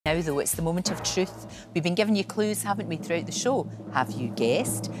Now, though, it's the moment of truth. We've been giving you clues, haven't we, throughout the show? Have you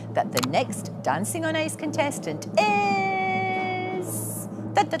guessed that the next Dancing on Ice contestant is...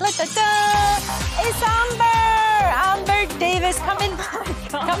 It's Amber! Amber Davis, come in.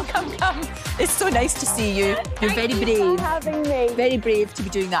 Come. It's so nice to see you. You're very brave. Thank you for having me. Very brave to be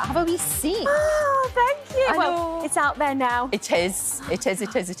doing that. Have a wee seat. Oh, thank you. Well, it's out there now. It is.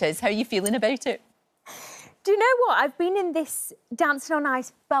 How are you feeling about it? Do you know what? I've been in this Dancing on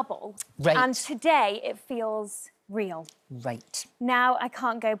Ice bubble. Right. And today it feels real. Right. Now I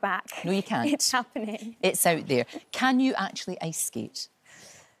can't go back. No, you can't. It's happening. It's out there. Can you actually ice skate?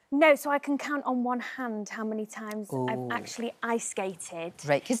 No, so I can count on one hand how many times I've actually ice skated.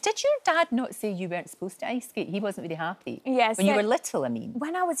 Right, because did your dad not say you weren't supposed to ice skate? He wasn't really happy. Yes. When you were little, I mean.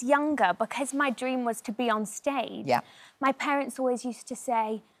 When I was younger, because my dream was to be on stage, my parents always used to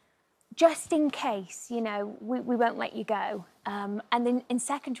say, just in case, you know, we won't let you go. And then in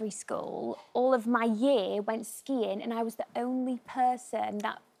secondary school, all of my year went skiing and I was the only person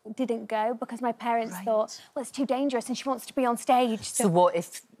that didn't go because my parents thought, well, it's too dangerous and she wants to be on stage. So what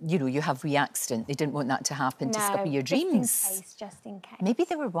if, you know, you have accident? They didn't want that to happen to scupper your dreams. Just in case. Maybe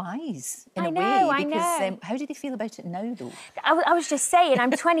they were wise in a way. I because, know. How do they feel about it now, though? I was just saying,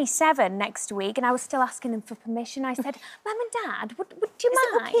 I'm 27 next week and I was still asking them for permission. I said, Mum and Dad, would you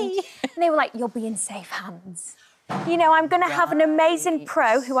mind? Okay? And they were like, you'll be in safe hands. You know, I'm going to have an amazing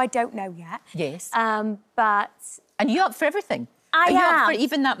pro who I don't know yet. Yes. But... And you up for everything? I am. Are you up for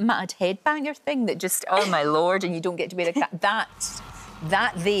even that mad headbanger thing that just, oh my Lord, and you don't get to wear a cap?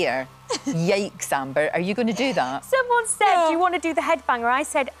 That there, yikes, Amber. Are you going to do that? Someone said, do you want to do the headbanger? I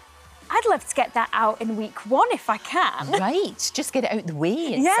said, I'd love to get that out in week 1 if I can. Right, just get it out the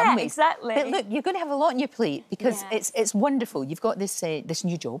way in some ways. Exactly. But look, you're going to have a lot on your plate because it's wonderful. You've got this this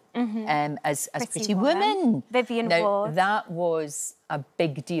new job as Pretty Woman. Vivian now, Ward. That was a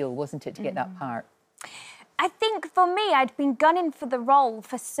big deal, wasn't it, to get that part? I think for me, I'd been gunning for the role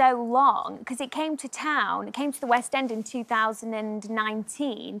for so long because it came to town. It came to the West End in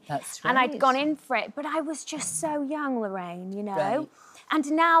 2019. That's right. And I'd gone in for it, but I was just so young, Lorraine, you know. Right.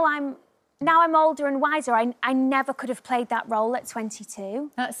 And now I'm older and wiser. I never could have played that role at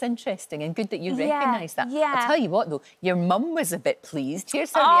 22. That's interesting and good that you recognise that. Yeah. I'll tell you what, though, your mum was a bit pleased.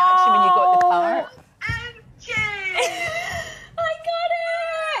 Here's her reaction when you got the part. MJ! I got it!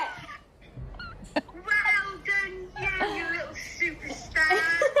 Well done, you little superstar.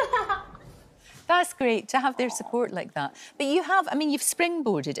 That's great to have their support like that. But you have, I mean, you've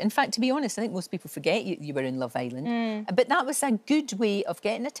springboarded. In fact, to be honest, I think most people forget you were in Love Island. But that was a good way of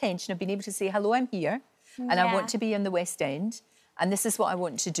getting attention, of being able to say, hello, I'm here, and I want to be in the West End, and this is what I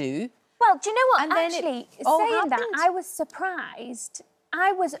want to do. Well, do you know what? And then actually, it all saying that, happened. I was surprised.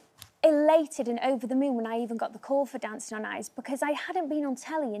 I was elated and over the moon when I even got the call for Dancing on Ice because I hadn't been on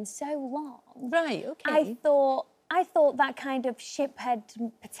telly in so long. Right, OK. I thought that kind of ship had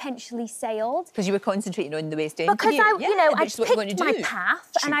potentially sailed. Because you were concentrating on the West End. Because I picked my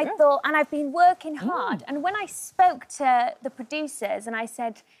path and I thought, and I've been working hard. And when I spoke to the producers and I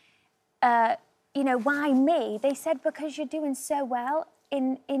said, you know, why me? They said, because you're doing so well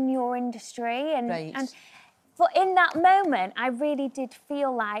in your industry. And, but in that moment, I really did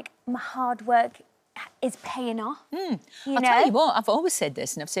feel like my hard work is paying off. I'll tell you what, I've always said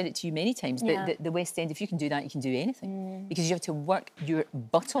this, and I've said it to you many times, but the West End, if you can do that, you can do anything. Because you have to work your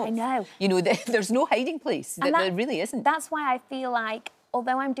butt off. I know. You know, there's no hiding place. There really isn't. That's why I feel like,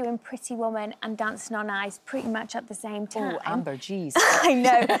 although I'm doing Pretty Woman and Dancing on Ice pretty much at the same time... Oh, Amber, geez. I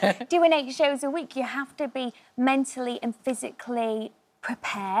know. Doing 8 shows a week, you have to be mentally and physically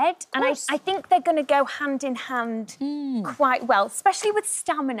prepared. And I think they're going to go hand in hand quite well, especially with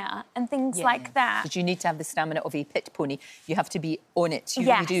stamina and things like that. Because you need to have the stamina of a pit pony. You have to be on it. You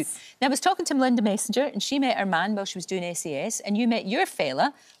really do. Now, I was talking to Melinda Messenger and she met her man while she was doing SAS, and you met your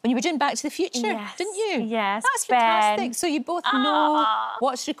fella when you were doing Back to the Future, didn't you? Yes, That's fantastic. So you both know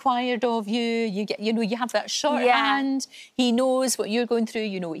what's required of you. You get, you know, you have that shorthand. He knows what you're going through.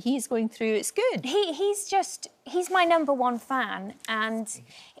 You know what he's going through. It's good. He's my #1 fan, and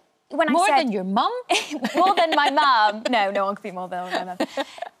when more I said... than your mum? More than my mum. No one could be more than my mum.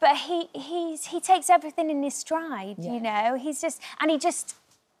 But he takes everything in his stride, you know.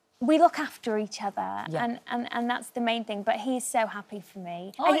 We look after each other, and that's the main thing. But he's so happy for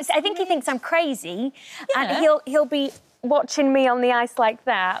me. Oh, I think he thinks I'm crazy, and he'll be watching me on the ice like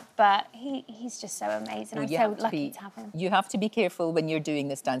that. But he's just so amazing. I'm so lucky to have him. You have to be careful when you're doing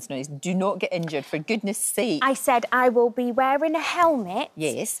this dance noise. Do not get injured, for goodness sake. I said I will be wearing a helmet.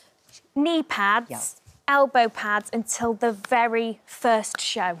 Yes. Knee pads elbow pads until the very first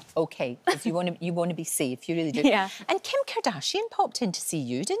show. OK, if you want to be safe, you really do. Yeah. And Kim Kardashian popped in to see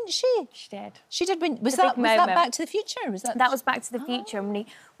you, didn't she? She did. She did. Was that Back to the Future? Was that? That was Back to the Future. And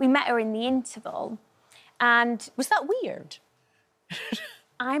we met her in the interval, and was that weird?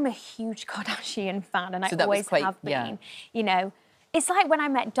 I'm a huge Kardashian fan, and So I always quite, have been. yeah. You know, it's like when I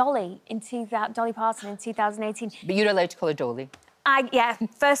met Dolly Parton in 2018. But you're allowed to call her Dolly.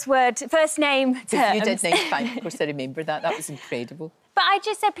 First name terms. You did, nice, fine. Of course, I remember that. That was incredible. But I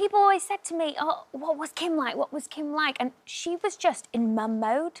just said, people always said to me, oh, what was Kim like? What was Kim like? And she was just in mum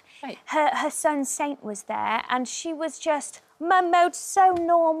mode. Right. Her son Saint was there, and she was just mum mode, so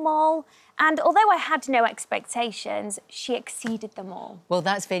normal. And although I had no expectations, she exceeded them all. Well,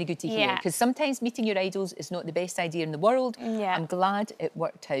 that's very good to hear, Yeah. because sometimes meeting your idols is not the best idea in the world. Yeah. I'm glad it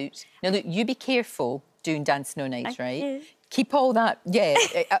worked out. Now, look, you be careful doing Dancing on Ice, right? you. Keep all that,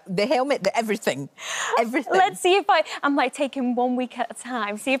 the helmet, everything. Let's see if I'm like taking 1 week at a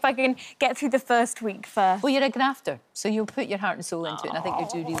time, see if I can get through the first week first. Well, you're a grafter, so you'll put your heart and soul into it, and I think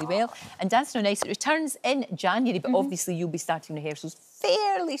you'll do really well. And Dancing on Ice, it returns in January, but obviously you'll be starting rehearsals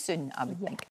fairly soon, I would think.